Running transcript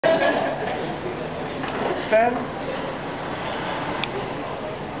Ben,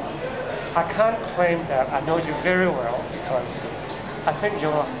 I can't claim that I know you very well because I think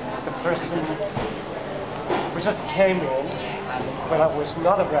you're the person who just came in when I was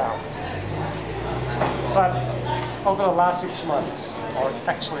not around. But over the last 6 months, or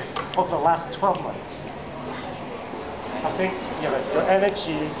actually over the last 12 months, I think your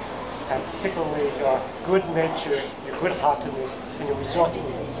energy and particularly your good nature, your good heartedness, and your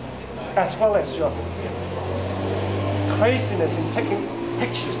resourcefulness, as well as your craziness in taking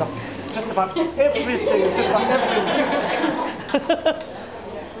pictures of just about everything,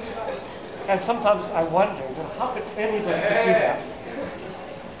 And sometimes I wonder, how could anybody do that?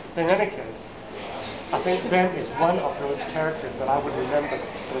 In any case, I think Ben is one of those characters that I would remember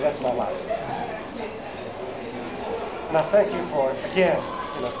for the rest of my life. And I thank you for, again,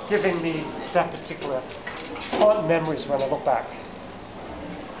 giving me that particular fond memories when I look back.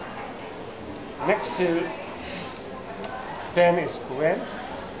 Next to Ben is Gwen.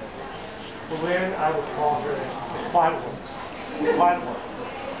 Gwen, I would call her the quiet ones. The quiet one.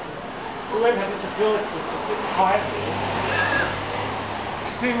 Gwen had this ability to sit quietly,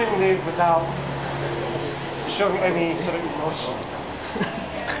 seemingly without showing any sort of emotion.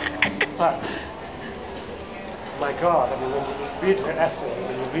 But, my God, when you read her essay,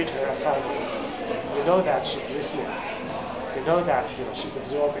 when you read her assignments, you know that she's listening. You know that she's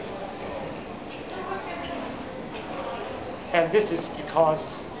absorbing. And this is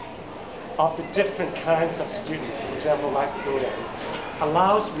because of the different kinds of students, for example, like Gwen,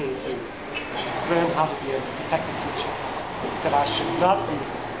 allows me to learn how to be an effective teacher, that I should not be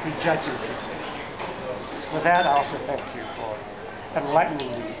prejudging people. So for that, I also thank you for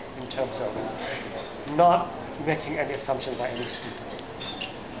enlightening me in terms of not making any assumptions about any student.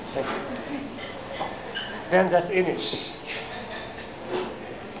 Thank you. Then there's Inish.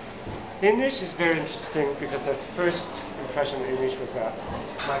 Inish is very interesting because the first impression of Inish was that,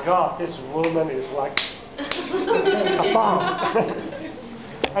 my God, this woman is like a bomb.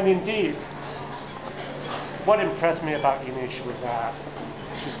 And indeed, what impressed me about Inish was that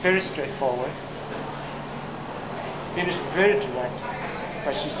she's very straightforward. Inish is very direct,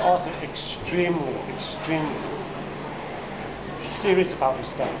 but she's also extremely serious about her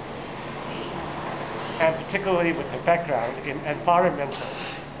study. And particularly with her background in environmental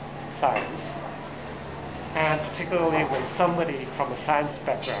science, and particularly when somebody from a science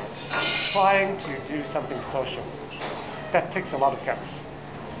background trying to do something social, that takes a lot of guts.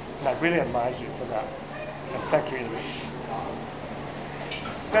 And I really admire you for that. And thank you, Inish.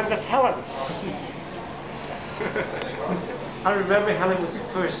 Then there's Helen. I remember Helen was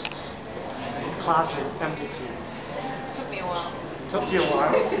first class in MDP. Took me a while. Took you a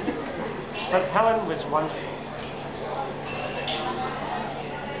while. But Helen was wonderful.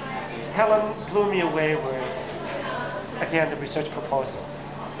 Helen blew me away with, again, the research proposal.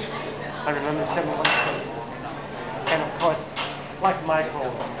 I remember 7120. And of course, like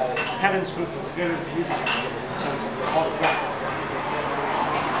Michael, Helen's group was very enthusiastic in terms of all the graphics.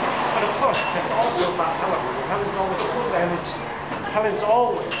 But of course, there's also about Helen. Helen's always full of energy. Helen's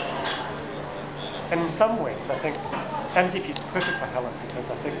always, and in some ways, I think MDP is perfect for Helen because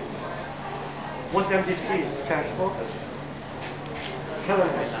I think what MDP stands for, Helen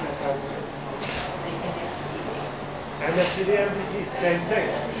has this answer. And the MDP, same thing.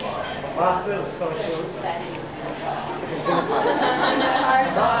 Master of Social Enterprise.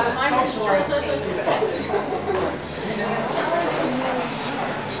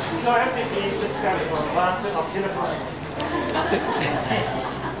 So MDP just stands for Master of Enterprise.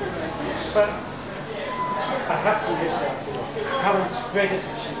 But I have to admit that Helen's greatest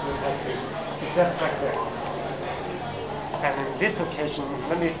achievement has been the depth mathematics. And in this occasion,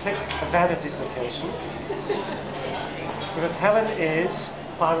 let me take advantage of this occasion, because Helen is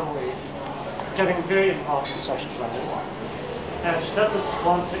finally getting very involved in social planning, and she doesn't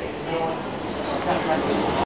want to ignore that.